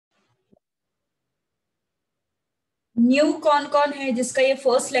New कौन कौन है जिसका ये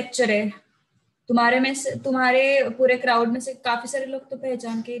फर्स्ट लेक्चर है? तुम्हारे में से, तुम्हारे पूरे क्राउड में से काफी सारे लोग तो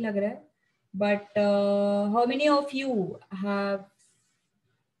पहचान के ही लग रहा है, but how many of you have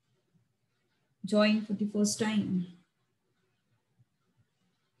joined for the first time?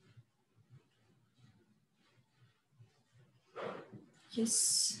 Yes.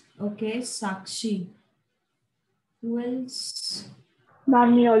 Okay, Sakshi. Who else?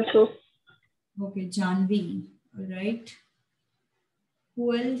 Ma'am, me also. Okay, Janvi. All right. Who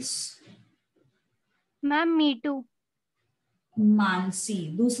else? Ma'am me to. Mansi,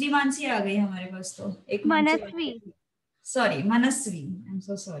 दूसरी मानसी आ गई हमारे पास तो, एक मनस्वी। Sorry, Manasvi, I am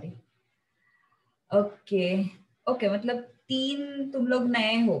so sorry. Okay okay, मतलब 3 तुम लोग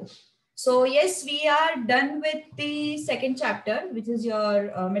नए हो। So yes, we are done with the second chapter, which is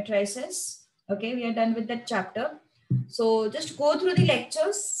your matrices. Okay, we are done with that chapter. So just go through the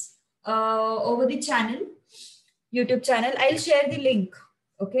lectures over the channel, YouTube channel. I'll share the link.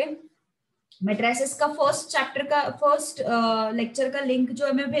 Okay, matrices का first chapter का first lecture का link जो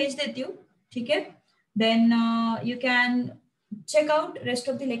है मैं भेज देती हूँ, ठीक है? Then you can check out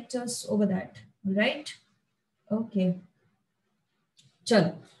rest of the lectures over that. All right? Okay. चलो.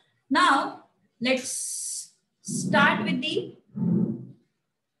 Now let's start with the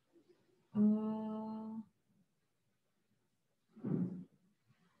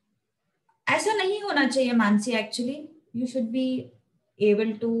ऐसा नहीं होना चाहिए Mansi, actually you should be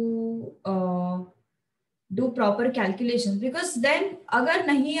able to do proper calculation, because then अगर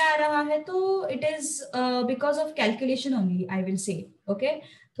नहीं आ रहा है तो it is because of calculation only, I will say. Okay,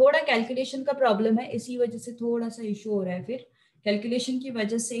 थोड़ा कैलकुलेशन का प्रॉब्लम है, इसी वजह से थोड़ा सा इशू हो रहा है, फिर कैलकुलेशन की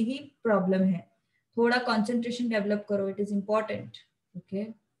वजह से ही प्रॉब्लम है। थोड़ा कंसंट्रेशन डेवलप करो, इट इज इंपॉर्टेंट। ओके,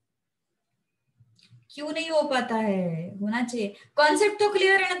 क्यों नहीं हो पाता है? होना चाहिए। कॉन्सेप्ट तो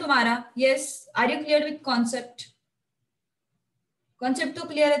क्लियर है ना तुम्हारा? Yes, are you clear with concept? Concept तो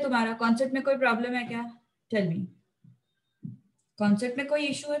क्लियर है तुम्हारा? कॉन्सेप्ट में कोई प्रॉब्लम है क्या? Tell me. कॉन्सेप्ट में कोई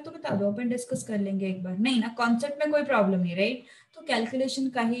इशू है तो बता दो, अपन डिस्कस कर लेंगे एक बार। नहीं ना, कॉन्सेप्ट में कोई प्रॉब्लम नहीं, राइट? तो कैलकुलेशन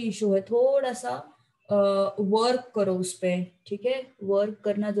का ही इशू है, थोड़ा सा वर्क करो उस पर, ठीक है? वर्क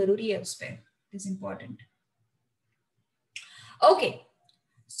करना जरूरी है उस पर, it is important. Okay,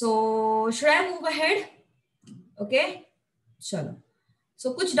 so should I move ahead? Okay, चलो।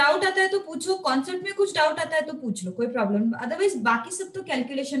 सो कुछ डाउट आता है तो पूछो, कॉन्सेप्ट में कुछ डाउट आता है तो पूछ लो, कोई प्रॉब्लम। अदरवाइज बाकी सब तो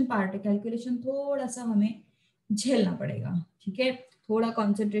कैलकुलेशन पार्ट है, कैलकुलेशन थोड़ा सा हमें झेलना पड़ेगा, ठीक है? थोड़ा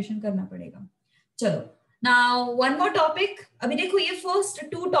कंसंट्रेशन करना पड़ेगा। चलो, नाउ वन मोर टॉपिक। अभी देखो, ये फर्स्ट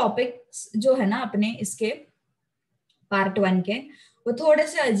 2 टॉपिक्स जो है ना अपने इसके पार्ट 1 के, वो थोड़े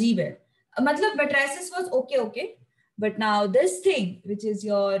से अजीब है। मतलब matrices was okay okay, but now this thing which is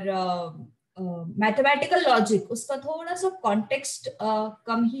your mathematical logic, उसका थोड़ा सा कॉन्टेक्स्ट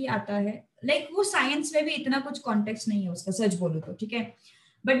कम ही आता है। लाइक वो साइंस में भी इतना कुछ कॉन्टेक्स्ट नहीं है उसका, सच बोलूं तो, ठीक है?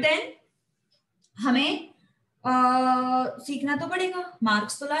 बट देन हमें सीखना तो पड़ेगा,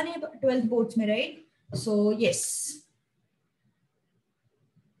 मार्क्स तो लाने 12th बोर्ड्स में, right? So yes,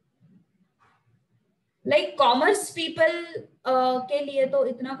 like commerce people के लिए तो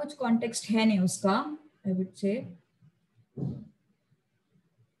इतना कुछ कॉन्टेक्स्ट है नहीं उसका, आई वुड से।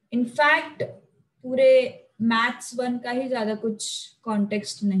 इनफैक्ट पूरे मैथ्स 1 का ही ज्यादा कुछ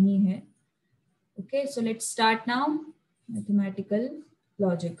कॉन्टेक्स्ट नहीं है। Okay, so let's start now mathematical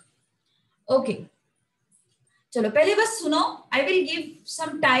logic. Okay, चलो पहले बस सुनो, I will give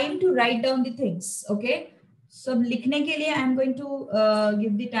some time to write down the things. Okay, सब लिखने के लिए I am going to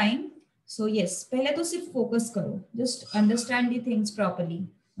give the time. So yes, पहले तो सिर्फ फोकस करो, just understand the things properly.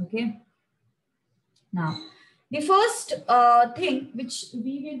 Okay, now the first thing which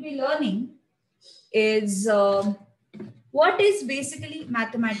we will be learning is what is basically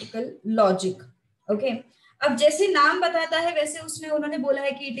mathematical logic. Okay, अब जैसे नाम बताता है वैसे उसमें उन्होंने बोला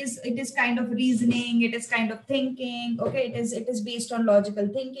है कि it is kind of reasoning, it is kind of thinking. Okay, it is based on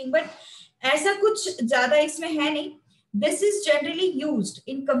logical thinking, but ऐसा कुछ ज्यादा इसमें है नहीं। This is generally used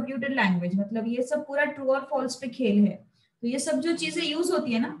in computer language, मतलब ये सब पूरा ट्रू और फॉल्स पे खेल है। तो ये सब जो चीजें यूज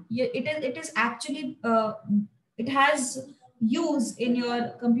होती है ना, ये it is actually it has use in your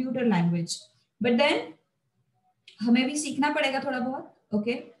computer language, but then हमें भी सीखना पड़ेगा थोड़ा बहुत।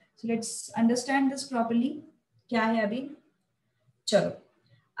 Okay, so let's understand this properly. क्या है अभी? चलो,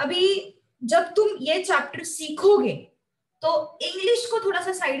 अभी जब तुम ये चैप्टर सीखोगे तो इंग्लिश को थोड़ा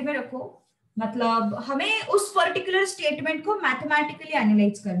सा साइड में रखो, मतलब हमें उस पर्टिकुलर स्टेटमेंट को मैथमेटिकली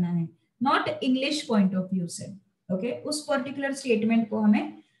एनालाइज करना है, not English point of view से। ओके, उस पर्टिकुलर स्टेटमेंट को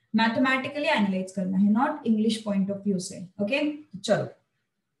हमें मैथमेटिकली एनालाइज करना है, not English point of view से। ओके, चलो,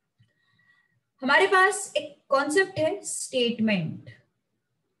 हमारे पास एक कॉन्सेप्ट है statement.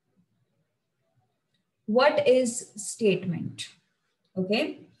 what is statement. Okay,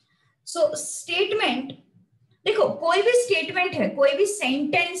 so statement, देखो कोई भी स्टेटमेंट है, कोई भी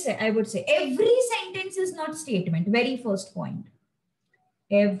सेंटेंस है, I would say every sentence is not statement. Very first point,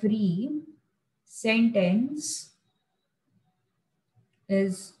 every sentence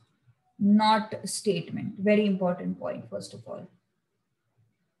is not statement. Very important point first of all.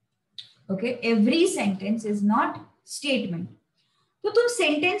 Okay, every sentence is not statement. तो तुम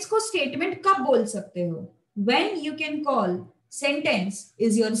sentence को statement कब बोल सकते हो? When you can call sentence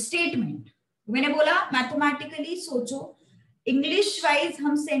is your statement. मैंने बोला mathematically सोचो, इंग्लिश वाइज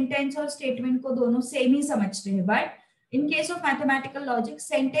हम सेंटेंस और स्टेटमेंट को दोनों सेम ही समझते हैं, but in case of mathematical logic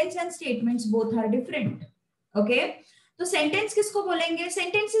sentence and statements both are different. Okay, तो सेंटेंस किसको बोलेंगे?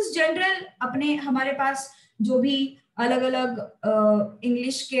 सेंटेंस इज जनरल, अपने हमारे पास जो भी अलग अलग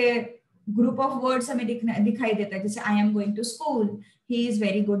इंग्लिश के ग्रुप ऑफ वर्ड्स हमें दिखाई देता है, जैसे I am going to school, he is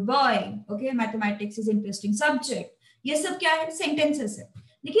very good boy, okay, mathematics is interesting subject, ये सब क्या है? सेंटेंसेस है.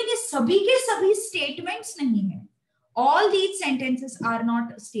 लेकिन ये सभी के सभी स्टेटमेंट्स नहीं है. All these sentences are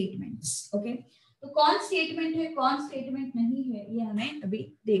not statements. Okay, तो कौन स्टेटमेंट है, कौन स्टेटमेंट नहीं है, ये हमें अभी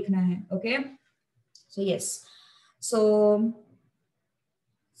देखना है. Okay, so yes, so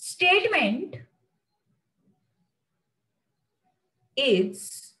statement is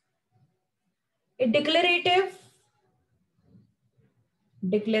a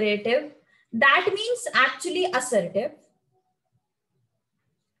declarative that means actually assertive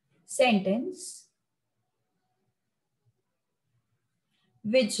sentence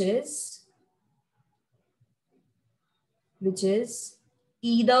which is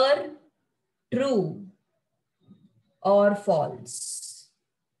either true or false.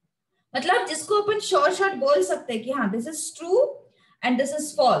 मतलब जिसको अपन शॉर्ट बोल सकते हैं कि हाँ this is true and this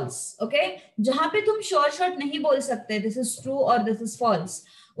is false. Okay, जहां पे तुम शॉर्ट नहीं बोल सकते दिस इज ट्रू और दिस इज फॉल्स,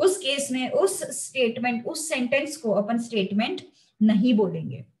 उस केस में उस स्टेटमेंट, उस सेंटेंस को अपन स्टेटमेंट नहीं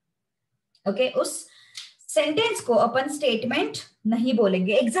बोलेंगे. ओके, उस सेंटेंस को अपन स्टेटमेंट नहीं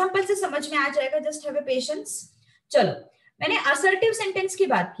बोलेंगे. एग्जांपल से समझ में आ जाएगा, जस्ट हैव ए पेशेंस. चलो, मैंने असर्टिव सेंटेंस की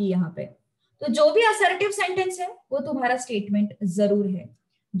बात की यहाँ पे, तो जो भी असर्टिव सेंटेंस है वो तुम्हारा स्टेटमेंट जरूर है.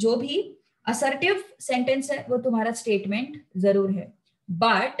 जो भी असर्टिव सेंटेंस है वो तुम्हारा स्टेटमेंट जरूर है.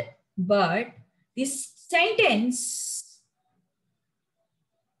 But this sentence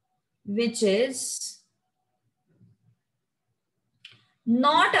which is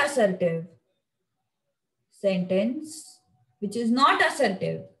not assertive, sentence which is not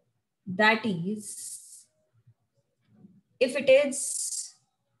assertive, that is if it is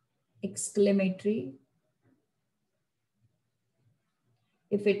exclamatory,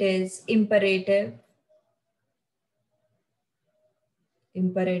 if it is imperative,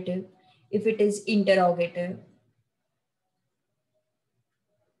 if it is interrogative.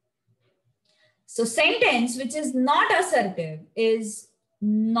 So sentence which is not assertive is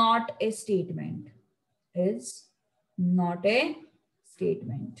not a statement.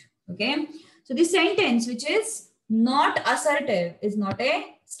 Okay, so the sentence which is not assertive is not a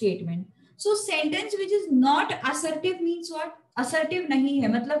statement. So sentence which is not assertive means what? Assertive नहीं है,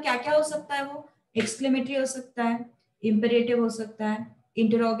 मतलब क्या क्या हो सकता है वो? Exclamatory हो सकता है, imperative हो सकता है,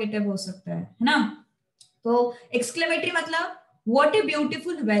 interrogative हो सकता है ना? तो exclamatory मतलब what a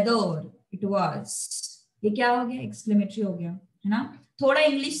beautiful weather it was, ये क्या हो गया? Exclamatory हो गया, है ना? थोड़ा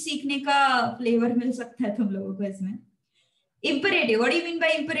इंग्लिश सीखने का फ्लेवर मिल सकता है तुम लोगों को इसमें. Imperative, what do you mean by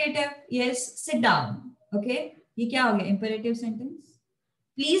imperative? Yes, sit down. Okay, ये क्या हो गया? Imperative sentence.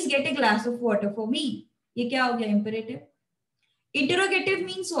 Please get a glass of water for me. ये क्या हो गया? Imperative. Interrogative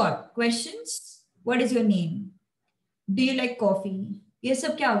means what? Questions. What is your name? Do you like coffee? ये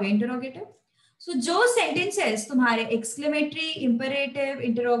सब क्या हो गया? Interrogative. So जो sentences तुम्हारे exclamatory, imperative,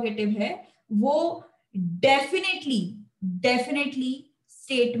 interrogative है, वो definitely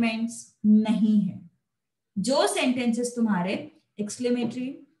statements नहीं है. जो sentences तुम्हारे exclamatory,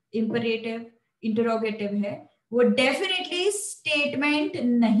 imperative, interrogative है, वो definitely statement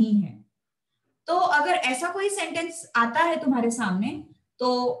नहीं है. तो अगर ऐसा कोई सेंटेंस आता है तुम्हारे सामने, तो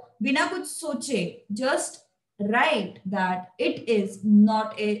बिना कुछ सोचे just right that it is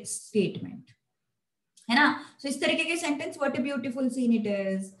not a statement, है ना? सो इस तरीके के sentence, what a beautiful seen it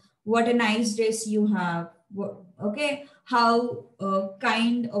is, what a nice dress you have, okay, how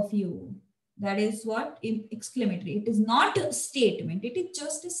kind of you, that is what exclamatory. It is not a statement, it is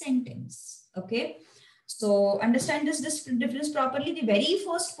just a sentence. Okay, so understand this difference properly. The very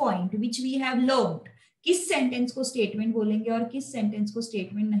first point which we have learned, किस sentence को statement बोलेंगे और किस sentence को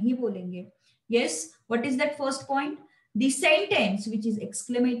statement नहीं बोलेंगे. Yes, what is that first point? The sentence which is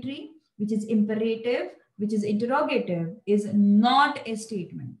exclamatory, which is imperative, which is interrogative is not a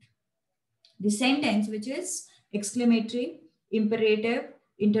statement. The sentence which is exclamatory, imperative,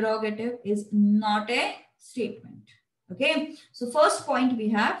 interrogative is not a statement. Okay, so first point we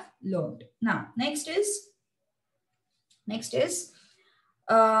have learned. Now next is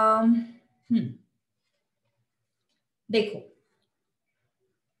देखो,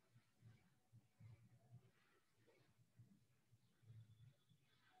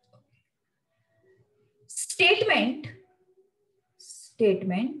 statement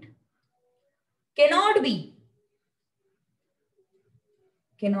cannot be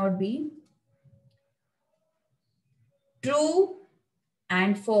true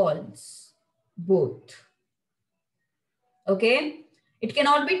and false both. Okay, it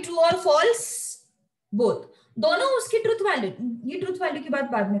cannot be true or false both. दोनों उसकी truth value, ये truth value की बात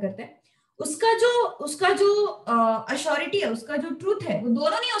बाद में करते हैं. उसका जो अश्योरिटी है, उसका जो ट्रूथ है, वो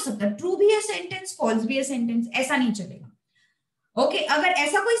दोनों नहीं हो सकता. ट्रू भी है सेंटेंस, फॉल्स भी है सेंटेंस, ऐसा नहीं चलेगा. ओके, अगर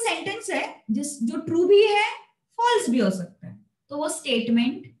ऐसा कोई सेंटेंस है जो ट्रू भी है, फॉल्स भी हो सकता है, तो वो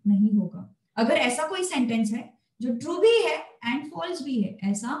स्टेटमेंट नहीं होगा. अगर ऐसा कोई सेंटेंस है जो ट्रू भी है एंड फॉल्स भी है,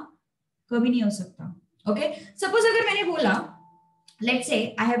 ऐसा कभी नहीं हो सकता. ओके, सपोज अगर मैंने बोला, let's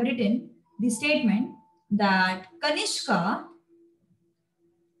say I have written the statement that Kanishka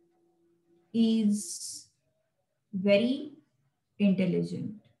is very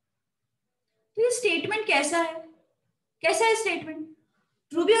intelligent. तो ये स्टेटमेंट कैसा है? कैसा है स्टेटमेंट?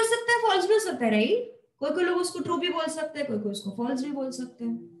 ट्रू भी हो सकता है, फॉल्स भी हो सकता है, राइट? कोई लोग उसको ट्रू भी बोल सकते हैं, कोई उसको फॉल्स भी बोल सकते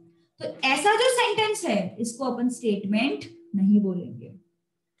हैं. तो ऐसा जो सेंटेंस है, इसको अपन स्टेटमेंट नहीं बोलेंगे.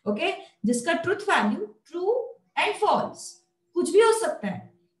 ओके, जिसका truth value true and false कुछ भी हो सकता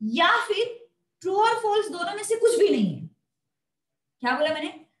है, या फिर ट्रू और फॉल्स दोनों में से कुछ भी नहीं है. क्या बोला मैंने?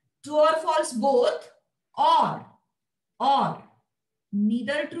 ट्रू और फॉल्स बोथ, और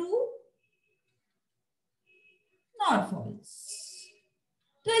नीदर ट्रू नॉर फॉल्स.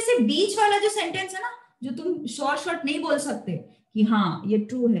 तो ऐसे बीच वाला जो सेंटेंस है ना, जो तुम शॉर्ट नहीं बोल सकते कि हाँ ये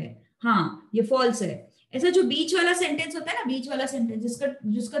ट्रू है, हाँ ये फॉल्स है, ऐसा जो बीच वाला सेंटेंस होता है ना, बीच वाला सेंटेंस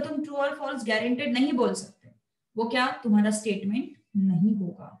जिसका तुम ट्रू और फॉल्स गारंटेड नहीं बोल सकते, वो क्या तुम्हारा स्टेटमेंट नहीं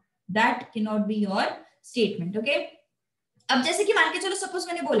होगा. That can not be your statement. Okay, अब जैसे कि मान के चलो, सपोज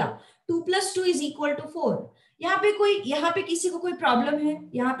मैंने बोला 2 + 2 = 4. यहाँ पे किसी को कोई प्रॉब्लम है,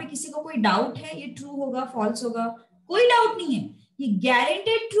 यहाँ पे किसी को कोई डाउट है, ये ट्रू होगा फॉल्स होगा? कोई डाउट नहीं है, ये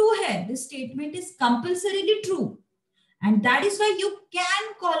गारंटेड ट्रू है. This statement is compulsorily true, and that is why you can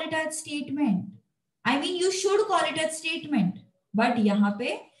call it as statement. I mean, you should call it as statement. But यहाँ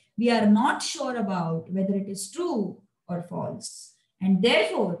पे we are not sure about whether it is true or false, and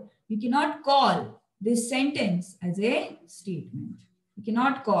therefore you cannot call this sentence as a statement. You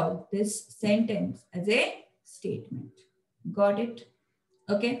cannot call this sentence as a statement. Got it?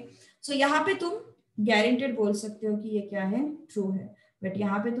 Okay. So यहाँ पे तुम guaranteed बोल सकते हो कि ये क्या है, true है. बट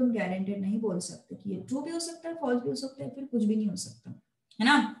यहाँ पे तुम गारंटेड नहीं बोल सकते कि ये ट्रू भी हो सकता है, फॉल्स भी हो सकता है, फिर कुछ भी नहीं हो सकता, है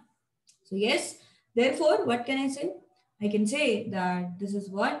ना? So yes, therefore what can I से? I can say that this is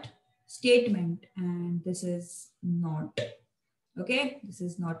what statement and this is not. Okay, this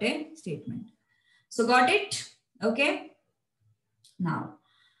is not a statement. So got it? Okay, now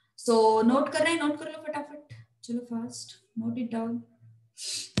so note कर रहे हैं, note कर लो फटाफट, चलो fast note it down.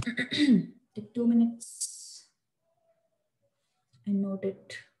 Take 2 minutes and note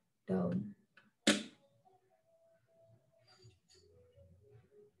it down.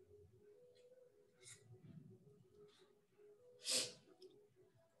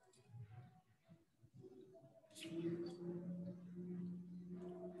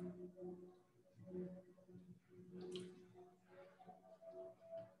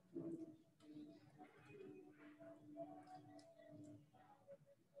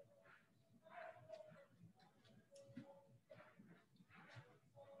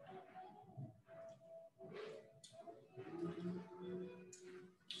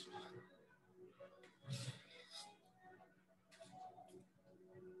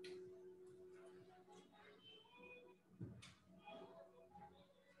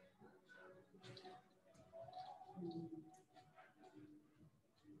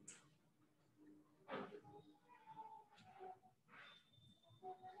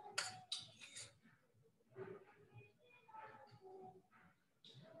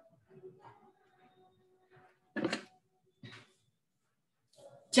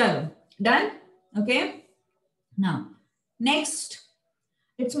 चलो, done. Okay, now next,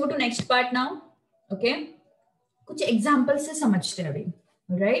 let's move to next part now. Okay, कुछ example से समझते हैं अभी,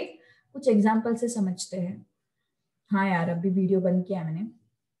 राइट? कुछ एग्जांपल से समझते हैं. हाँ यार, अभी वीडियो बंद किया मैंने.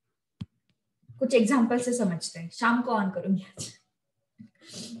 कुछ एग्जांपल से समझते हैं, शाम को ऑन करूंगी आज.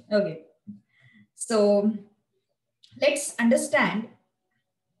 Okay, so let's understand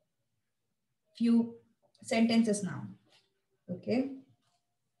few sentences now. Okay.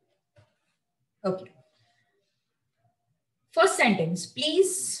 Okay. First sentence,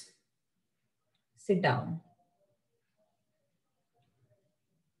 please sit down.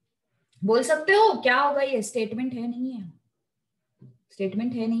 बोल सकते हो क्या होगा ये? स्टेटमेंट है नहीं है?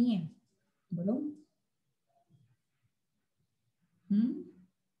 स्टेटमेंट है नहीं है? बोलो.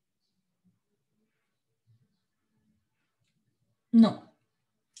 No.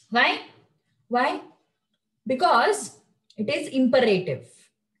 Why? Why? Because it is imperative.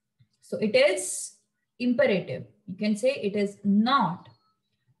 So it is imperative. You can say it is not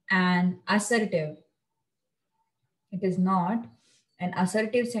an assertive. It is not an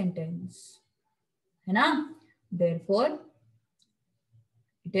assertive sentence. है ना? Therefore,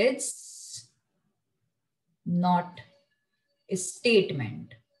 it is not a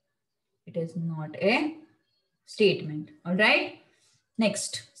statement. It is not a statement. All right.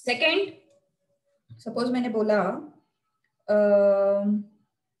 Next, second. Suppose मैंने बोला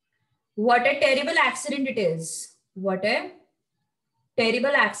what a terrible accident it is. What a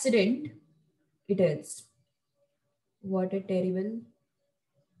terrible accident it is. What a terrible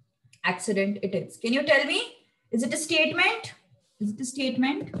accident it is. Can you tell me? Is it a statement? Is it a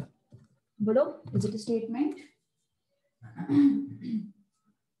statement? Bolo, is it a statement?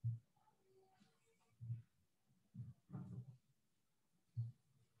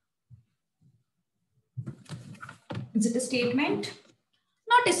 Is it a statement?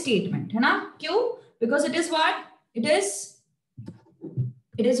 Not a statement, है ना? क्यों? Because it is what? It is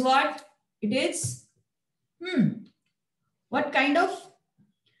what? It is what kind of?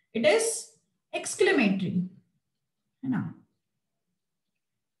 It is exclamatory, है ना?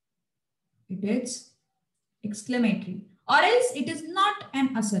 It is exclamatory, or else it is not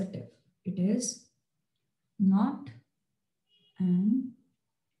an assertive. It is not an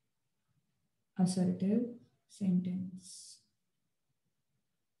assertive sentence,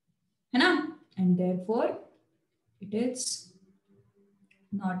 है ना? And therefore it is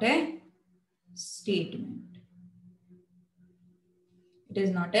not a statement. It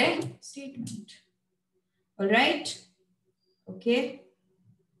is not a statement. All right. Okay.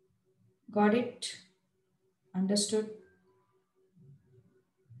 Got it? Understood?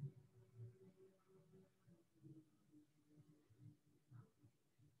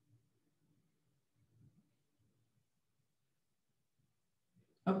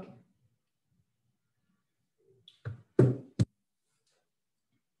 Okay.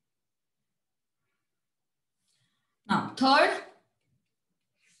 Now, third.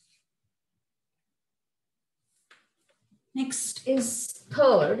 Next is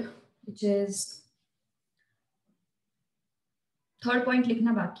third, which is third point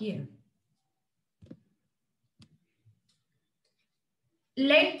लिखना बाकी है.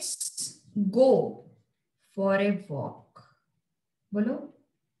 Let's go for a walk. बोलो.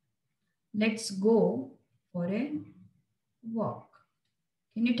 Let's go for a walk.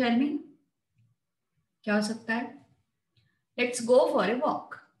 Can you tell me? क्या हो सकता है? Let's go for a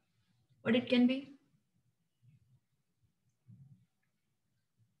walk. What it can be?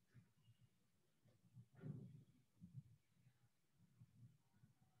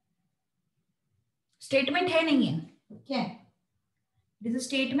 Statement है नहीं है? क्या है? It is a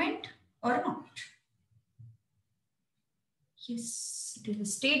statement or not? Yes, it is a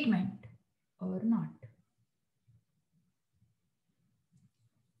statement or not.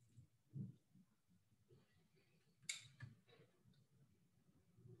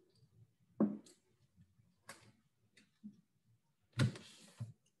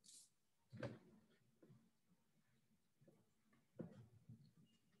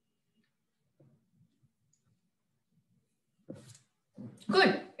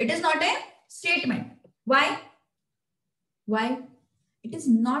 Good. It is not a statement. Why? Why? It is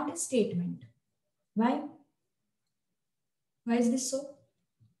not a statement. Why? Why is this so?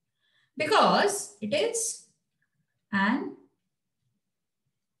 Because it is an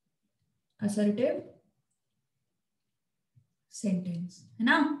assertive sentence. है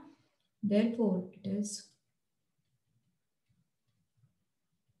ना? Therefore, it is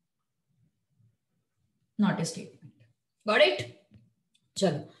not a statement. Got it?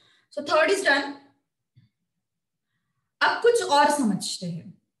 चलो. So third is done. अब कुछ और समझते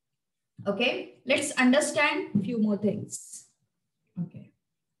हैं. Okay, let's understand few more things. Okay.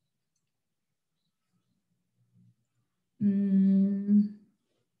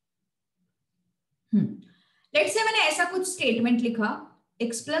 Let's say मैंने ऐसा कुछ statement लिखा,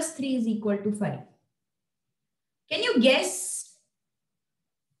 x plus 3 is equal to 5. Can you guess?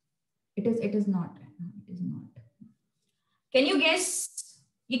 It is not. It is not. Can you guess?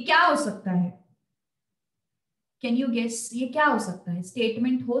 ये क्या हो सकता है? कैन यू गेस ये क्या हो सकता है?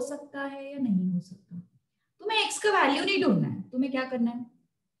 स्टेटमेंट हो सकता है या नहीं हो सकता? तुम्हें एक्स का वैल्यू नहीं ढूंढना है, तुम्हें क्या करना है,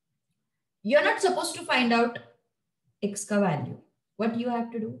 you are not suppose to find out x का value. What you have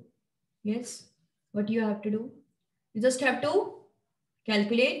to do? Yes, what you have to do, you just have to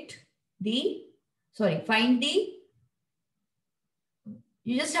calculate the, sorry, find the,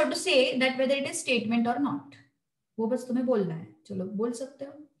 you just have to say that whether it is statement or not. वो बस तुम्हें बोलना है. चलो बोल सकते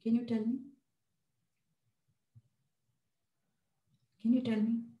हो. Can you tell me? Can you tell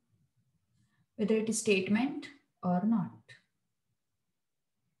me whether it is statement or not?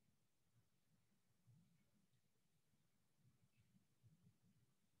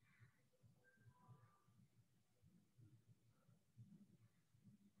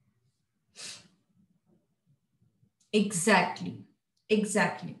 Exactly,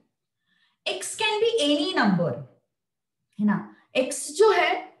 exactly. X can be any number, है ना. X जो है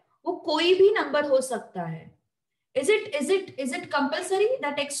वो कोई भी नंबर हो सकता है. Is it compulsory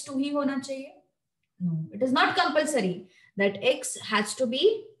that x 2 ही होना चाहिए? No, it is not compulsory that x has to be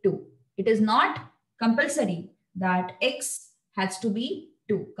 2. It is not compulsory that x has to be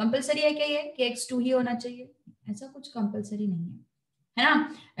 2. Compulsory है क्या ये कि x 2 ही होना चाहिए? ऐसा कुछ compulsory नहीं है ना.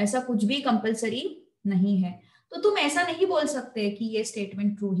 ऐसा कुछ भी compulsory नहीं है. तो तुम ऐसा नहीं बोल सकते कि ये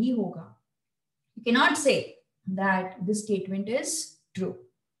statement true ही होगा. You cannot say that this statement is true.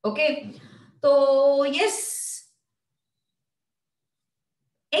 Okay, so yes,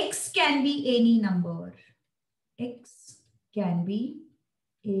 x can be any number. X can be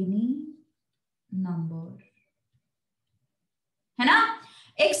any number, है ना.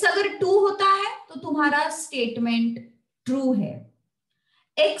 x अगर 2 होता है तो तुम्हारा स्टेटमेंट ट्रू है.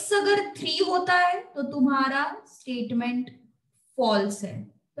 x अगर 3 होता है तो तुम्हारा स्टेटमेंट फॉल्स है.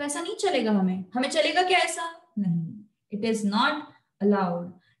 तो ऐसा नहीं चलेगा. हमें चलेगा क्या ऐसा? नहीं, इट इज नॉट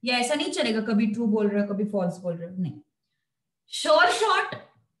अलाउड. या ऐसा नहीं चलेगा कभी ट्रू बोल रहे हो कभी फॉल्स बोल रहे हो, नहीं. शॉर्ट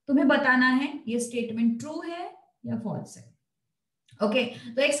तुम्हें बताना है ये स्टेटमेंट ट्रू है या फॉल्स है. ओके,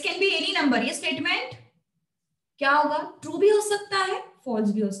 तो x can be any number. ये स्टेटमेंट क्या होगा? ट्रू भी हो सकता है,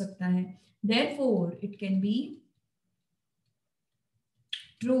 फॉल्स भी हो सकता है. Therefore it can be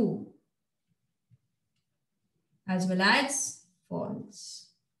true as well as false,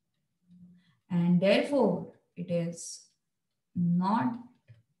 and therefore it is not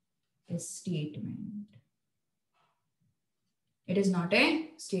a statement. It is not a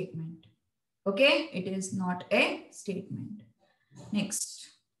statement. Okay, it is not a statement. Next,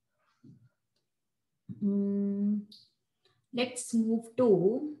 let's move to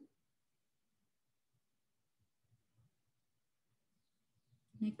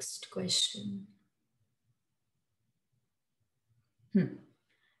next question.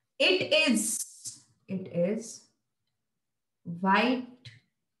 It is white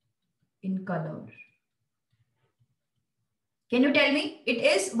in color. Can you tell me? It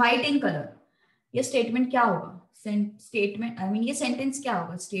is white in color. ये statement क्या होगा? Statement I mean ये sentence क्या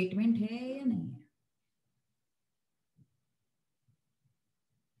होगा? Statement है या नहीं है?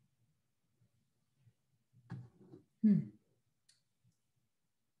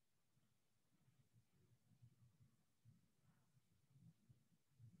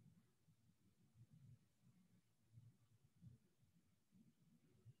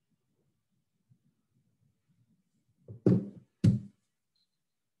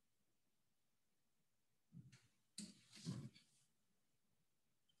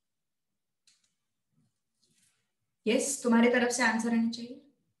 यस, तुम्हारी तरफ से आंसर आना चाहिए.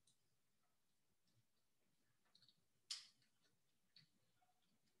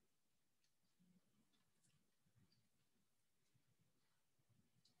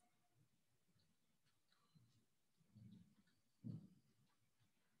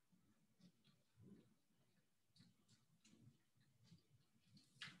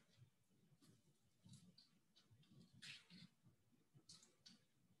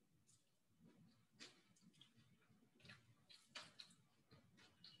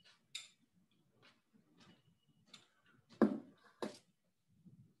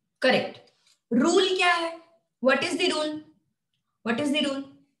 करेक्ट. रूल क्या है? What is the rule? What is the rule?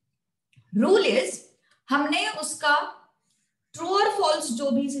 Rule is हमने उसका ट्रू और फॉल्स जो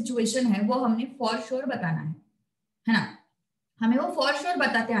भी सिचुएशन है वो हमने फॉर श्योर बताना है ना. हमें वो फॉर श्योर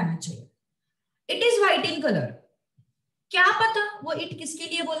बताते आना चाहिए. It is white in colour. क्या पता वो इट किसके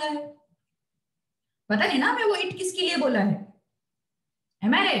लिए बोला है? पता नहीं ना हमें वो इट किसके लिए बोला है.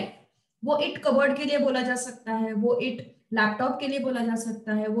 Am I right? वो इट कबर्ड के लिए बोला जा सकता है, वो इट लैपटॉप के लिए बोला जा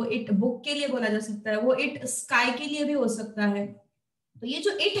सकता है, वो इट बुक के लिए बोला जा सकता है, वो इट स्काई के लिए भी हो सकता है. तो ये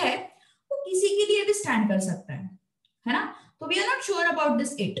जो इट है वो किसी के लिए भी स्टैंड कर सकता है ना. तो we are not sure about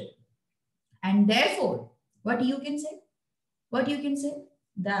this it, and therefore what you can say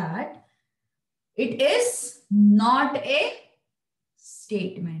that it is not a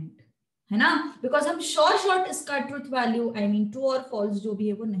statement, है ना, बिकॉज हम शॉर्ट इसका truth value I mean true और फॉल्स जो भी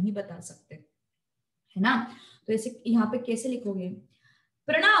है वो नहीं बता सकते, है ना। तो ऐसे यहाँ पे कैसे लिखोगे,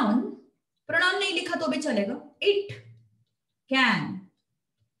 प्रोनाउन नहीं लिखा तो भी चलेगा, it can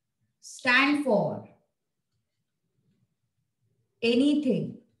stand for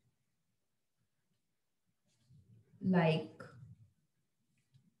anything like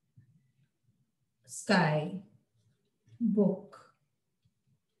sky, book,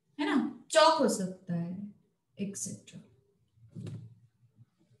 है ना, चौक हो सकता है, etcetera.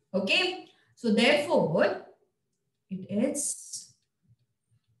 Okay, so therefore it is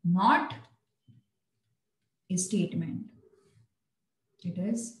not a statement. It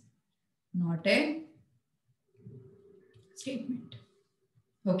is not a statement.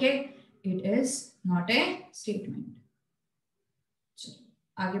 Okay, it is not a statement.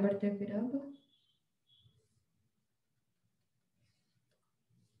 चलो आगे बढ़ते हैं फिर अब।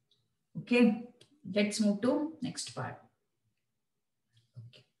 Okay, let's move to next part.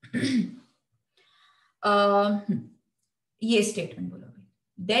 Okay. ये स्टेटमेंट बोलो भाई,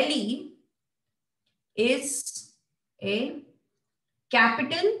 Delhi is a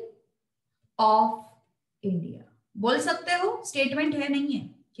capital of India. बोल सकते हो, स्टेटमेंट है नहीं है,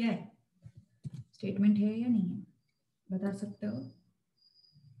 क्या है, स्टेटमेंट है या नहीं है, बता सकते हो।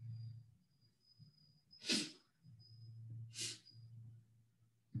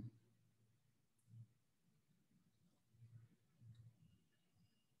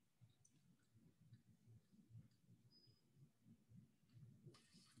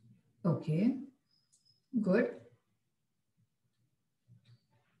 Okay, good.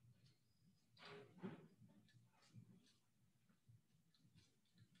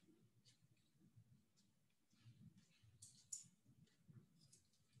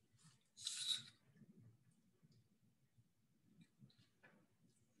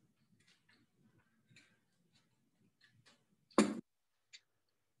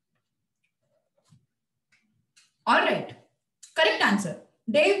 All right, correct answer.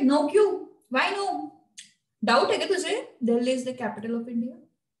 Dave, no क्यों? Why no? डाउट है क्या तुझे? Delhi is the capital of India.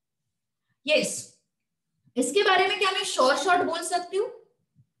 Yes, इसके बारे में क्या मैं शॉर्ट बोल सकती हूँ,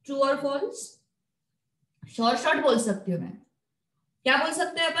 ट्रू और फॉल्स? शॉर्ट बोल सकती हूँ मैं, क्या बोल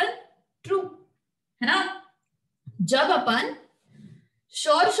सकते हैं अपन, ट्रू, है ना। जब अपन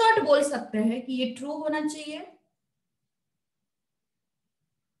शॉर्ट बोल सकते हैं कि ये ट्रू होना चाहिए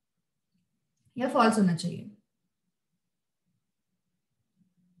या फॉल्स होना चाहिए,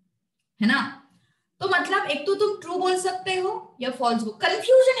 है ना। तो मतलब एक तो तुम ट्रू बोल सकते हो या फॉल्स।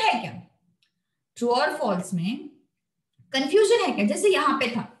 कंफ्यूजन है क्या ट्रू और फॉल्स में? कंफ्यूजन है क्या? जैसे यहां पे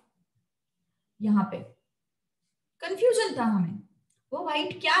था, यहां पे कंफ्यूजन था हमें, वो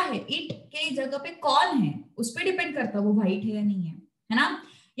व्हाइट क्या है, इट के जगह पे कौन है उस पर डिपेंड करता वो व्हाइट है या नहीं है ना।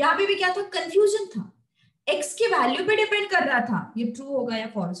 यहाँ पे भी क्या था, कंफ्यूजन था, एक्स के वैल्यू पे डिपेंड कर रहा था ये ट्रू होगा या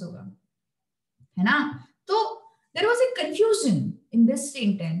फॉल्स होगा, है ना। तो there was a confusion in this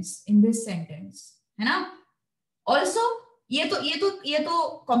sentence, है ना। ऑल्सो ये तो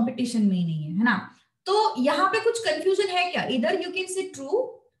कंपटीशन में ही नहीं है ना। तो यहाँ पे कुछ कंफ्यूजन है क्या, इधर यू कैन से ट्रू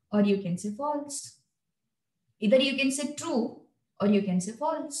और यू कैन से फॉल्स, इधर यू कैन से ट्रू और यू कैन से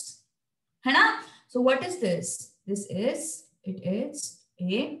फॉल्स, है ना। So what is this, it is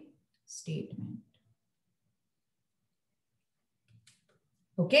a statement.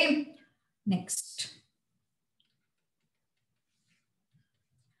 Okay, next,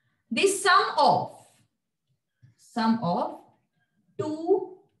 the sum of two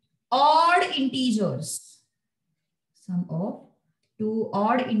odd integers, sum of two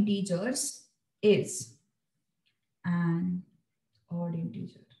odd integers is an odd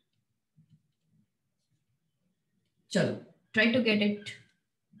integer. चलो, try to get it.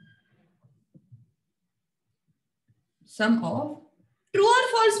 sum of true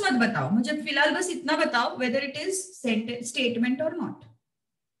और false मत बताओ मुझे, फिलहाल बस इतना बताओ whether it is statement or not.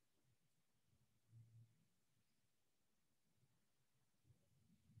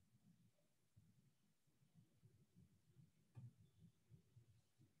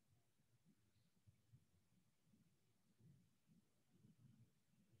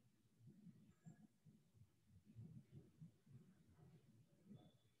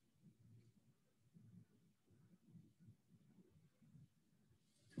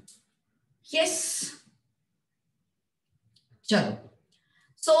 Yes, चलो,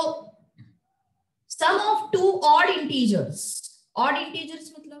 so sum of two odd integers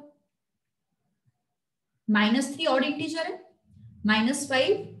मतलब -3 ऑड इंटीजर है,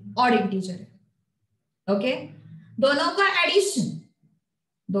 -5 ऑड इंटीजर है। ओके, दोनों का एडिशन,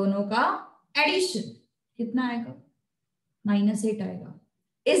 दोनों का एडिशन कितना आएगा? -8 आएगा।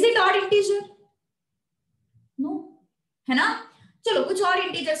 Is it odd integer? No, है ना। चलो कुछ और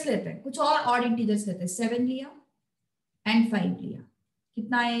इंटीजर्स लेते हैं, कुछ और ऑड इंटीजर्स लेते हैं। 7 लिया एंड 5 लिया,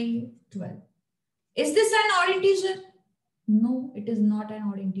 कितना आया ये? 12। Is this N odd integer? No, it is not an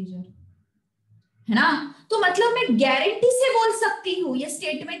odd integer, है ना। तो मतलब मैं गारंटी से बोल सकती हूँ ये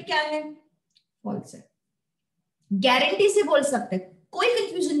स्टेटमेंट क्या है? फॉल्स है। गारंटी से बोल सकते हैं, कोई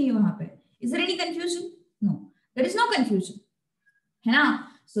कंफ्यूजन नहीं है वहां पे। Is there any confusion? No, there is no confusion, है ना।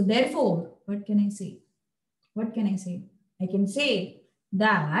 So therefore what can I से? व्हाट कैन आई से? I can say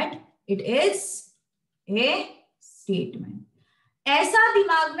that it is a statement. ऐसा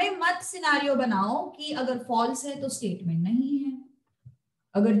दिमाग में मत सिनारियो बनाओ कि अगर फॉल्स है तो स्टेटमेंट नहीं है,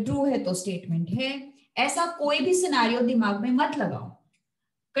 अगर ट्रू है तो स्टेटमेंट है। ऐसा कोई भी सिनारियो दिमाग में मत लगाओ।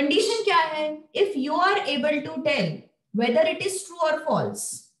 कंडीशन क्या है? If you are able to tell whether it is true or false,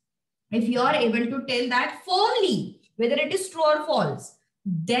 if you are able to tell that firmly whether it is true or false,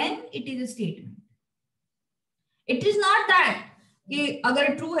 then it is a statement. It is not that कि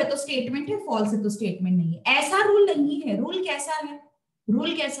अगर true है तो statement है, false है तो statement नहीं है। ऐसा रूल नहीं है। रूल कैसा है?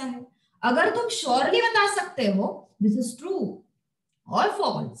 रूल कैसा है? अगर तुम श्योरली बता सकते हो this is true or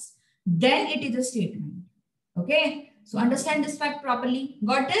false, then it is a statement. Okay, so understand this fact properly.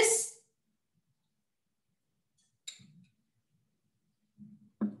 Got this?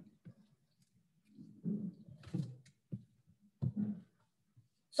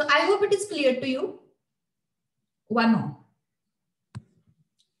 So I hope it is clear to you. One more.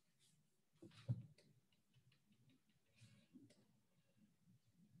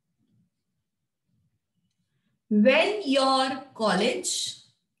 When your college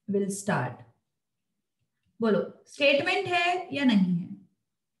will start? बोलो, statement है या नहीं है?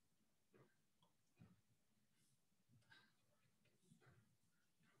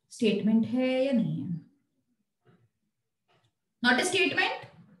 Statement है या नहीं है? Not a statement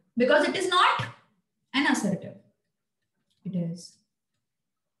because it is not an assertive. It is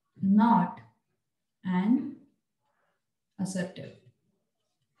not an assertive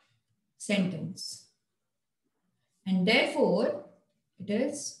sentence, and therefore it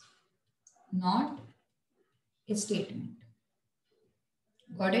is not a statement.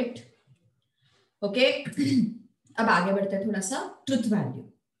 Got it? Okay. अब आगे बढ़ते हैं थोड़ा सा truth value.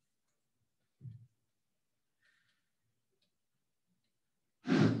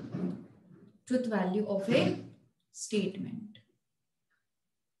 Truth value of A statement.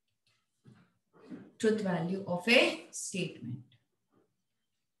 Truth value of A statement.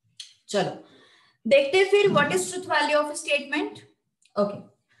 चलो देखते हैं फिर what is truth value of A statement. Okay,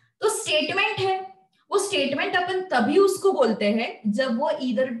 तो स्टेटमेंट है, वो स्टेटमेंट अपन तभी उसको बोलते हैं जब वो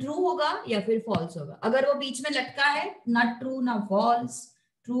इधर ट्रू होगा या फिर फॉल्स होगा। अगर वो बीच में लटका है, ना ट्रू ना फॉल्स,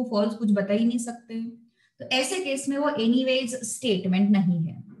 ट्रू फॉल्स कुछ बता ही नहीं सकते, तो ऐसे केस में वो एनीवेज स्टेटमेंट नहीं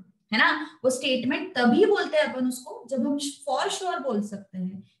है ना। वो स्टेटमेंट तभी बोलते हैं अपन उसको जब हम फॉर श्योर बोल सकते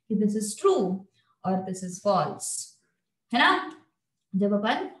हैं कि दिस इज ट्रू और दिस इज फॉल्स, है ना। जब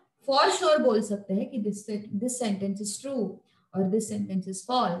अपन फॉर श्योर बोल सकते हैं कि this sentence is true or this sentence is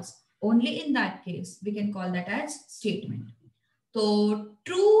false, only in that case we can call that as statement. So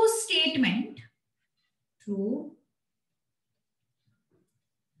true statement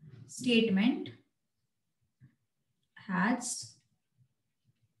has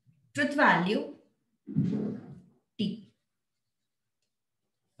truth value T,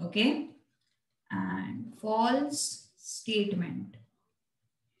 okay, and false statement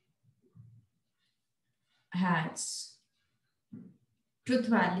has truth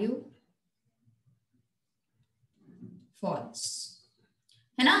value false,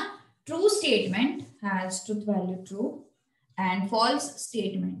 है ना। True statement has truth value true and false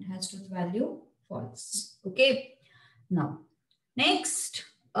statement has truth value false. Okay, now next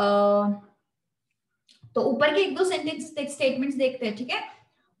तो ऊपर के एक दो statements देखते हैं, ठीक है।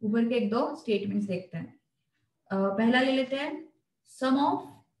 ऊपर के एक दो स्टेटमेंट्स देखते हैं। पहला ले लेते हैं, सम of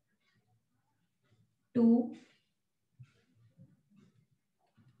to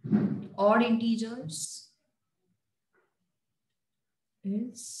odd integers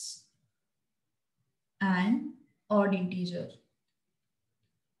is an odd integer।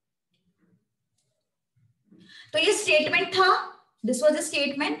 तो ये स्टेटमेंट था, this was a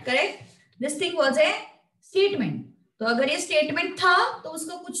statement, correct, this thing was a statement. तो अगर ये स्टेटमेंट था तो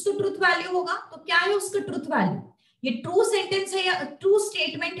उसका कुछ तो ट्रुथ वैल्यू होगा। तो क्या है उसका ट्रुथ वैल्यू? ये ट्रू सेंटेंस है या ट्रू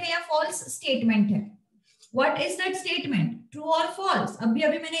स्टेटमेंट है या फॉल्स स्टेटमेंट है? What is that statement? True or false? अभी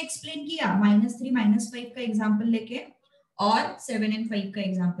मैंने एक्सप्लेन किया -3 -5 का एग्जांपल लेके और 7 और 5 का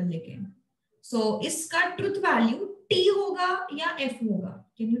एग्जांपल लेके। सो इसका ट्रुथ वैल्यू टी होगा या एफ होगा?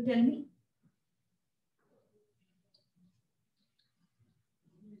 Can you tell me?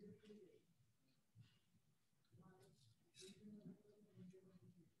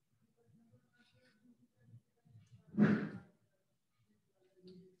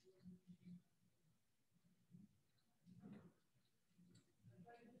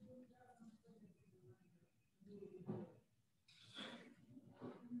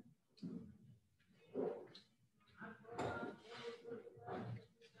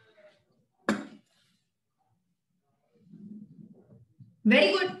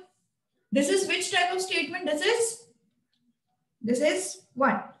 Very good. This is which type of statement? This is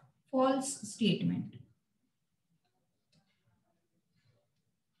what? False statement.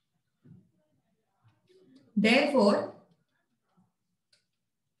 Therefore,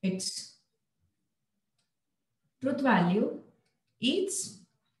 its truth value is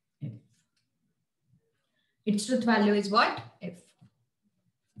F. Its truth value is what? F.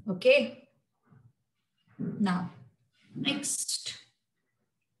 Okay. Now, next.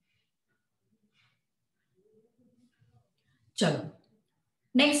 Chalo.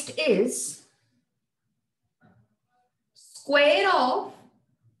 Next is square of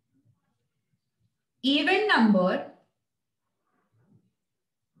even number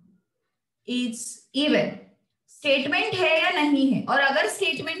is even. Statement है या नहीं है? और अगर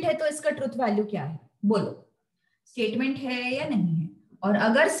statement है तो इसका truth value क्या है? बोलो, स्टेटमेंट है या नहीं है? और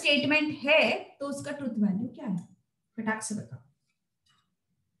अगर स्टेटमेंट है तो उसका ट्रुथ वैल्यू क्या है? फटाक से बताओ।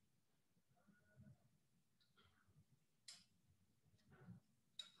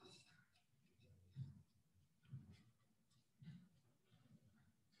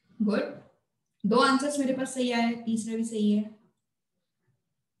 गुड, 2 आंसर्स मेरे पास सही आए, तीसरा भी सही है।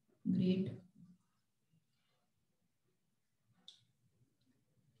 ग्रेट।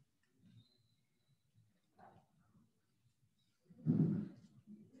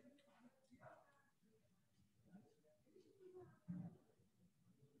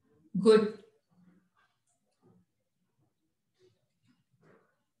 गुड।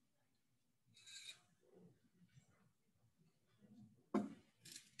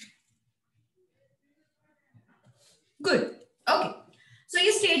 Good, okay. सो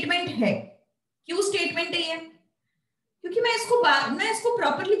ये स्टेटमेंट है। क्यों स्टेटमेंट है ये? क्योंकि मैं इसको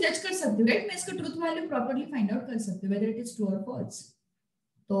प्रॉपर्ली जज कर सकती हूँ, राइट? मैं इसका truth value properly find out कर सकती हूँ, वेदर इट इज ट्रू और फॉल्स।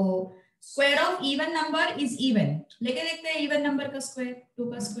 तो square of even number is even. लेके देखते हैं इवन नंबर का स्क्वायर।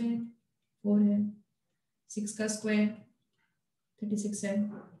 2 का स्क्वायर 4 है, 6 का स्क्वायर 36 है,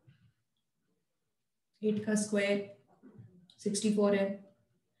 8 का स्क्वायर 64 है,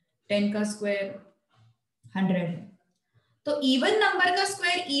 10 का स्क्वायर 100 है। तो इवन नंबर का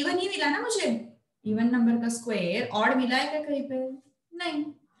स्क्वायर इवन ही मिला ना मुझे। इवन नंबर का स्क्वायर ऑड मिला है क्या कहीं पे? नहीं,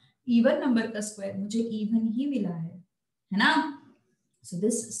 इवन नंबर का स्क्वायर मुझे इवन ही मिला है ना? So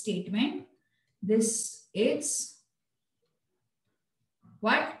this statement, this is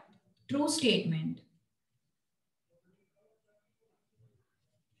what? True statement,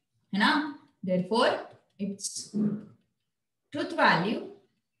 है ना? Therefore, its truth value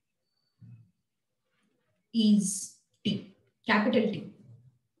is T, capital T.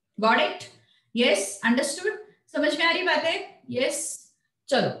 Got it? Yes, understood? समझ में आ रही बात है? Yes.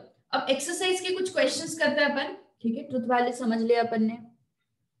 चलो अब एक्सरसाइज के कुछ क्वेश्चंस करते हैं अपन, ठीक है? ट्रुथ वैल्यू समझ लिया अपन ने,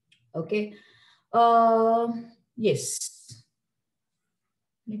 okay? Yes.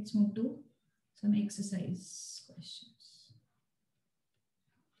 Let's move to some exercise questions.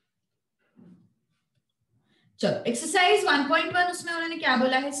 चलो एक्सरसाइज 1.1, उसमें उन्होंने क्या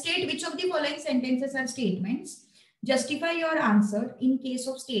बोला है? State which of the following sentences are statements, justify your answer in case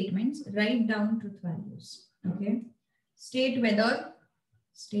of statements, write down truth values. Okay, state whether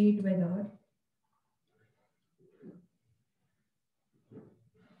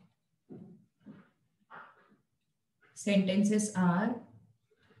sentences are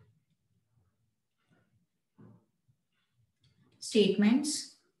statements,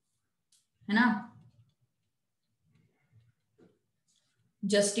 है ना?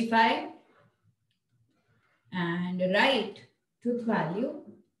 Justify and write truth value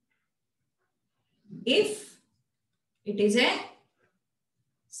if it is a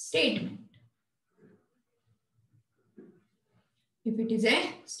statement. If it is a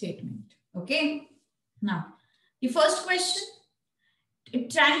statement. Okay. Now, the first question, a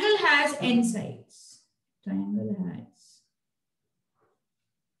triangle has n sides. Triangle has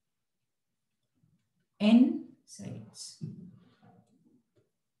n sides.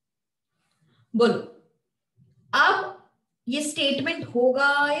 बोलो, अब ये statement होगा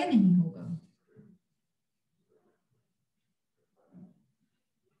या नहीं होगा?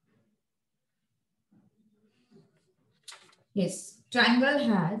 yes, triangle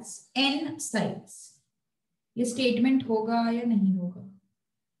has n sides. ये statement होगा या नहीं होगा?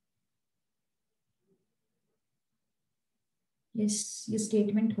 यस, ये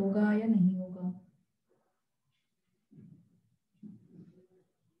स्टेटमेंट होगा या नहीं होगा?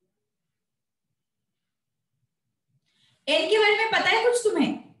 एन के बारे में पता है कुछ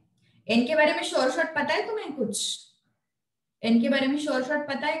तुम्हें? एन के बारे में श्योर शॉट पता है तुम्हें कुछ? एन के बारे में श्योर शॉट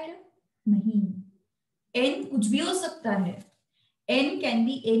पता है क्या? नहीं, एन कुछ भी हो सकता है. N can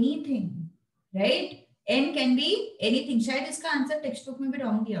be anything, right? N can be anything. शायद इसका आंसर टेक्स्ट बुक में भी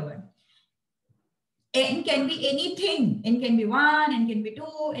रॉन्ग दिया हुआ है. n can be anything. n can be 1, n can be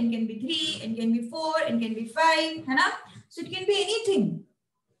 2, n can be 3, n can be 4, n can be 5, है ना? So it can be anything.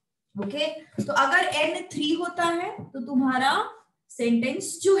 Okay? तो अगर n 3 होता है तो तुम्हारा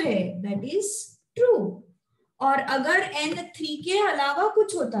सेंटेंस जो है that is true. और अगर n 3 के अलावा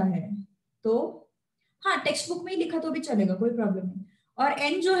कुछ होता है तो हाँ, टेक्स्ट बुक में ही लिखा तो भी चलेगा, कोई प्रॉब्लम नहीं. और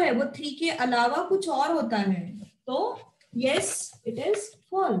n जो है वो 3 के अलावा कुछ और होता है तो yes, it is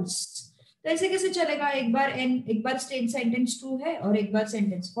false. तो ऐसे कैसे चलेगा? एक बार सेंटेंस ट्रू है और एक बार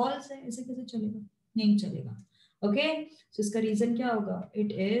सेंटेंस फॉल्स है, ऐसे कैसे चलेगा? नहीं चलेगा. ओके, सो इसका रीजन क्या होगा?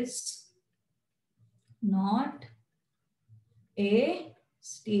 It is not a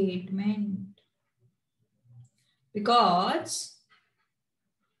statement because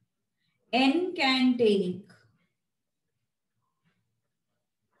n can take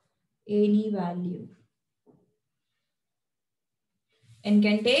any value. n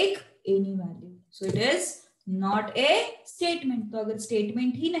can take any value. So it is not a statement. तो अगर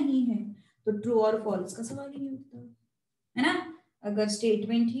स्टेटमेंट ही नहीं है तो ट्रू और फॉल्स का सवाल ही नहीं उठता, है ना? अगर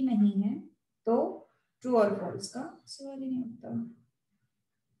स्टेटमेंट ही नहीं है तो ट्रू और फॉल्स का सवाल ही नहीं उठता.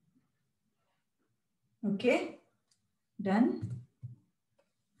 Okay, done.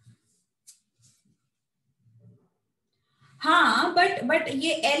 हाँ, बट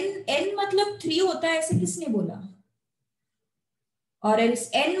ये n मतलब 3 होता है ऐसे किसने बोला? और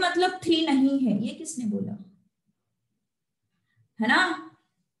n मतलब 3 नहीं है ये किसने बोला? है ना?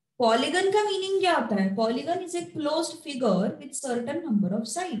 पॉलीगन का मीनिंग क्या होता है? Polygon is a closed figure with certain number of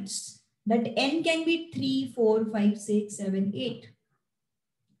sides. That n can be 3, 4, 5, 6, 7, 8,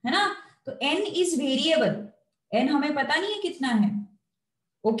 है ना? तो n इज वेरिएबल. n हमें पता नहीं है कितना है.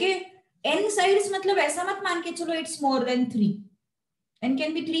 ओके, n साइड्स मतलब ऐसा मत मान के चलो it's more than 3. n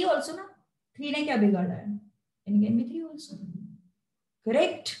can be 3 also ना. 3 ने क्या बिगाड़ा है? n can be 3 also.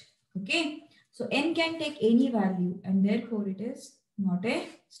 Correct? Okay. So n can take any value and therefore it is not a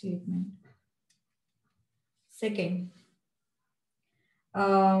statement. Second,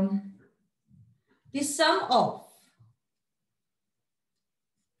 the sum of,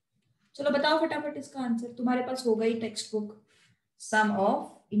 चलो बताओ फटाफट इसका आंसर, तुम्हारे पास होगा ही text book. Sum of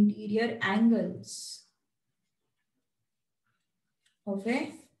interior angles of a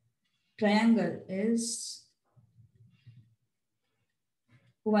triangle is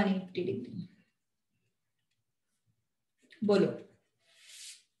 180 degree. बोलो.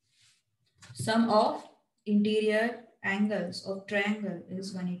 Sum of interior angles of triangle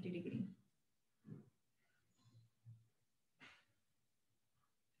is 180 degree.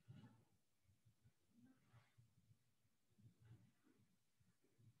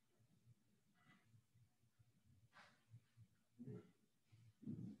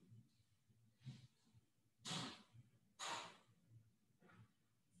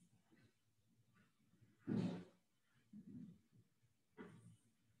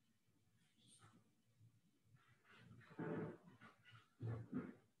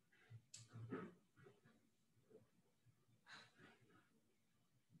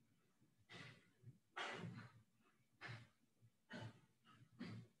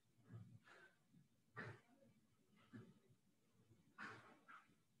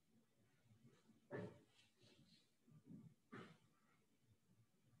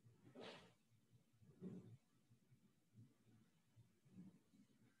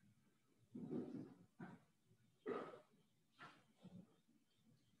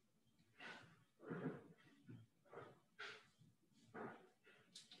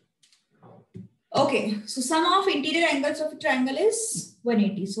 Okay, so sum of interior angles of a triangle is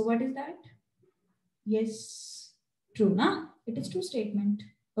 180. So what is that? Yes, true, na? It is true statement.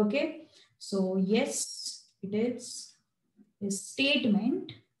 Okay, so yes, it is a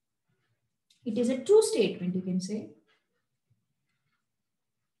statement. It is a true statement, you can say.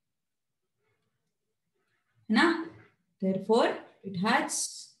 Na? Therefore, it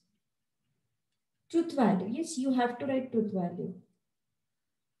has truth value. Yes, you have to write truth value.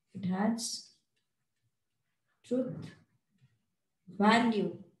 It has truth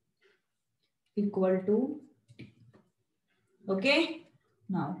value equal to Okay.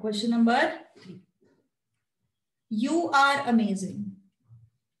 Now question number 3. You are amazing.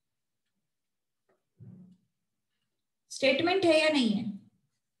 Statement है या नहीं है?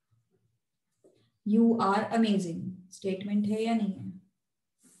 You are amazing. Statement है या नहीं है?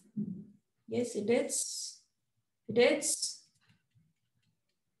 Yes, it is. It is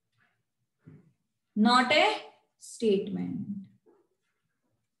not a statement.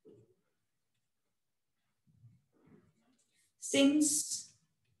 Since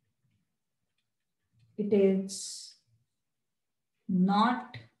it is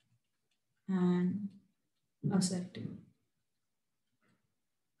not an assertive.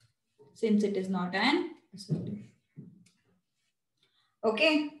 Since it is not an assertive.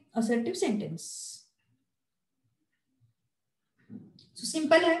 Okay, assertive sentence. So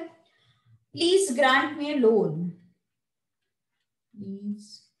simple है. Please grant me a loan.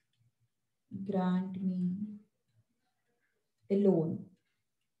 Please grant me a loan.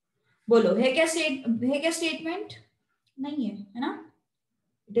 बोलो है क्या statement? नहीं है ना?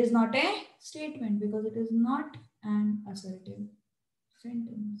 It is not a statement because it is not an assertive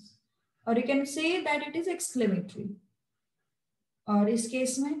sentence. Or you can say that it is exclamatory. और इस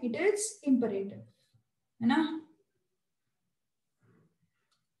case में it is imperative, है ना?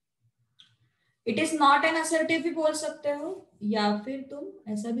 It is not an assertive भी बोल सकते हो, या फिर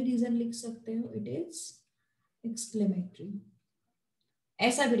तुम ऐसा भी रीजन लिख सकते हो, it is exclamatory.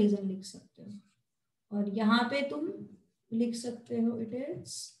 ऐसा भी रीजन लिख सकते हो. और यहाँ पे तुम लिख सकते हो it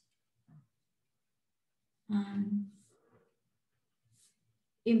is an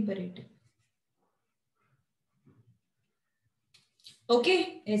imperative. Okay,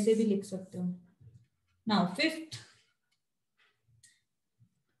 ऐसे भी लिख सकते हो. Now 5th,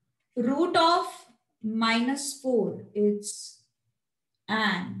 root of -4 is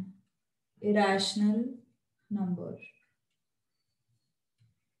an irrational number.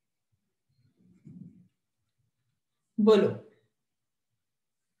 बोलो,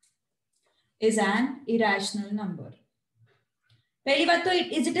 इज एन इरेशनल नंबर. पहली बात तो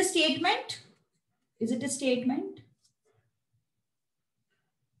is it a statement? Is it a statement?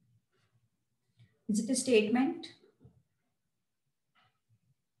 Is it a statement?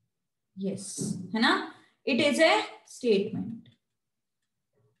 Yes, है ना? It is a statement.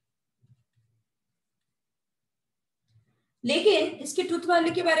 लेकिन इसके ट्रूथ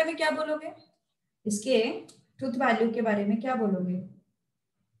वैल्यू के बारे में क्या बोलोगे? इसके ट्रूथ वैल्यू के बारे में क्या बोलोगे?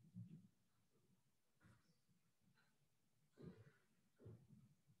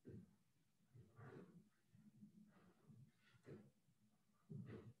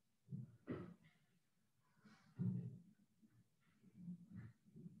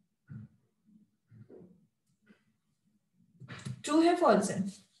 ट्रू है, फॉल्स है?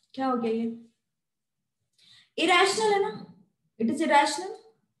 क्या हो गया ये? इरेशनल है ना? It is irrational.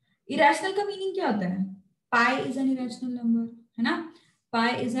 इरेशनल का मीनिंग क्या होता है? Pi is an irrational number, है ना?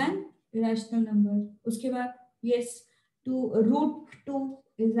 Pi is an irrational number. उसके बाद yes, √2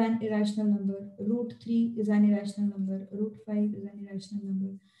 is an irrational number, √3 is an irrational number, √5 is an irrational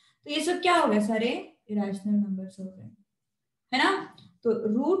number. तो ये सब क्या हो गए? सारे irrational numbers हो गए, है ना? तो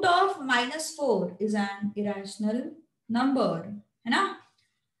root of -4 is an irrational number, है ना?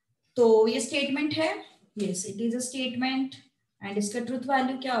 तो ये स्टेटमेंट है. Yes, it is a statement. And इसका ट्रूथ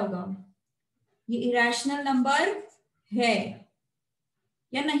वैल्यू क्या होगा? ये इरेशनल नंबर है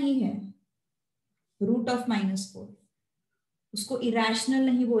या नहीं है? Root of -4. उसको इरेशनल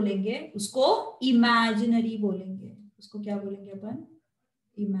नहीं बोलेंगे, उसको इमेजिनरी बोलेंगे. उसको क्या बोलेंगे अपन?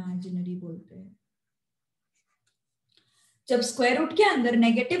 इमेजिनरी बोलते हैं. जब स्क्वायर रूट के अंदर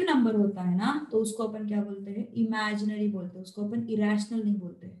नेगेटिव नंबर होता है ना, तो उसको अपन क्या बोलते हैं? इमेजिनरी बोलते हैं. उसको अपन इरेशनल नहीं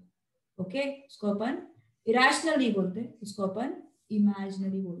बोलते. ओके, उसको अपन इरेशनल नहीं बोलते, उसको अपन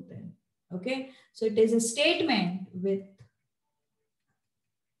इमेजिनरी बोलते हैं. Okay, so it is a statement with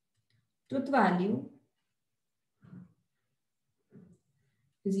truth value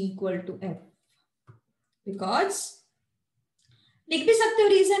is equal to f. Because लिख भी सकते हो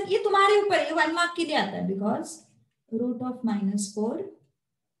रीजन, ये तुम्हारे ऊपर, ये 1 मार्क के लिए आता है. Because root of -4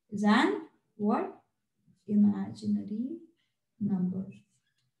 is an what? Imaginary number,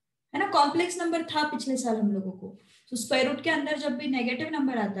 है ना? कॉम्प्लेक्स नंबर था पिछले साल हम लोगों को. तो स्क्वायर रूट के अंदर जब भी नेगेटिव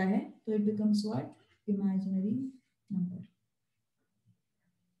नंबर आता है तो it becomes what? Imaginary number.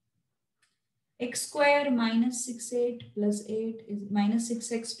 x square -6x plus 8 is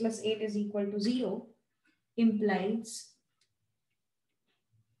 -6x plus 8 is equal to 0 implies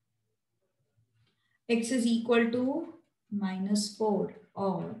x is equal to -4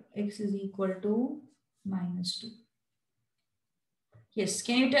 or x is equal to -2. Yes,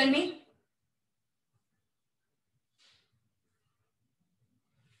 can you tell me?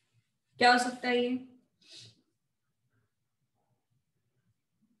 क्या हो सकता है ये?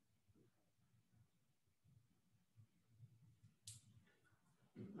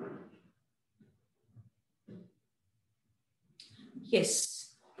 Yes,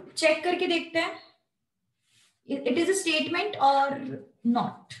 check करके देखते हैं it is a statement और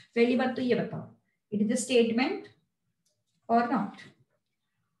not. पहली बात तो ये बताओ, इट इज अ स्टेटमेंट और नॉट।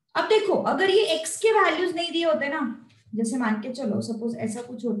 अब देखो, अगर ये x के वैल्यूज नहीं दिए होते ना, जैसे मान के चलो सपोज ऐसा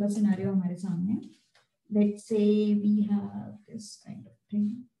कुछ होता सिनेरियो हमारे सामने, let's say we have this kind of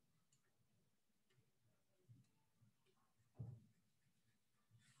thing,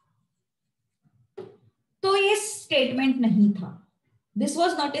 तो ये स्टेटमेंट नहीं था, this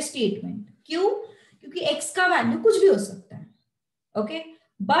was not a statement. क्यों? क्योंकि x का वैल्यू कुछ भी हो सकता है, ओके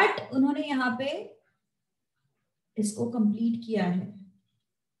बट उन्होंने यहां पे इसको कंप्लीट किया है,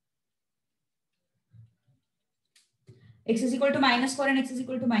 x is equal to -4 and x is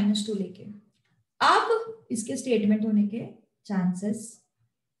equal to -2 लेके। अब इसके स्टेटमेंट होने के चांसेस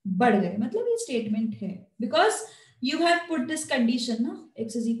बढ़ गए, मतलब ये स्टेटमेंट है because you have put this condition na,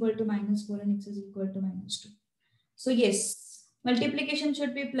 x is equal to -4 and x is equal to -2. So yes, multiplication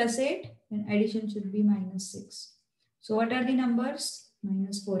should be +8 and addition should be -6. So what are the numbers?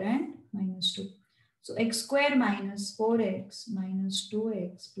 -4 and -2. So x square minus 4x minus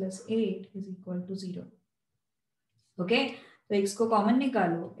 2x plus 8 is equal to 0. Okay, तो x को common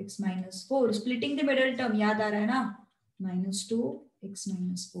निकालो, x minus 4, splitting the middle term याद आ रहा है ना, -2 x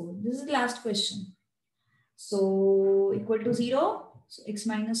minus 4. This is the last question. So equal to 0. So x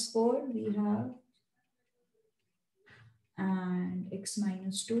minus 4 we have, and x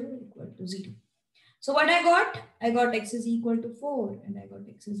minus 2 equal to 0. So what I got? I got x is equal to 4 and I got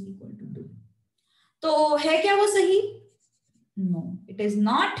x is equal to 2. तो है क्या वो सही? No, it is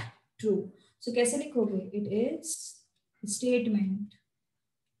not true. So कैसे लिखोगे? It is a statement,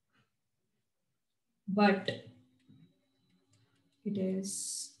 but it is,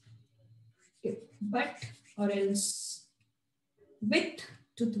 but or else with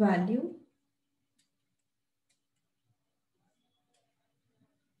truth value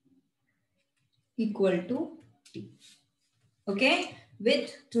equal to t. Okay,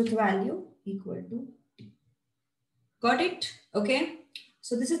 with truth value equal to t. Got it? Okay,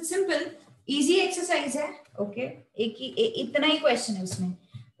 so this is simple, easy exercise है. Okay, एक ही इतना ही question है उसमें,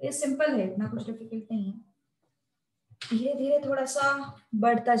 ये simple है, इतना कुछ difficult नहीं है. धीरे धीरे थोड़ा सा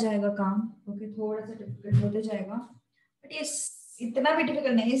बढ़ता जाएगा काम. ओके, थोड़ा सा डिफिकल्ट होते जाएगा, बट ये इतना भी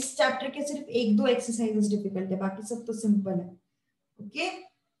डिफिकल्ट नहीं. इस चैप्टर के सिर्फ 1-2 एक्सरसाइजेस डिफिकल्ट है, बाकी सब तो सिंपल है. Okay,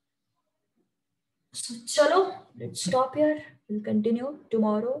 so chalo, let's stop here. We'll continue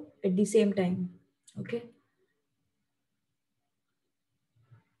tomorrow at the same time. Okay.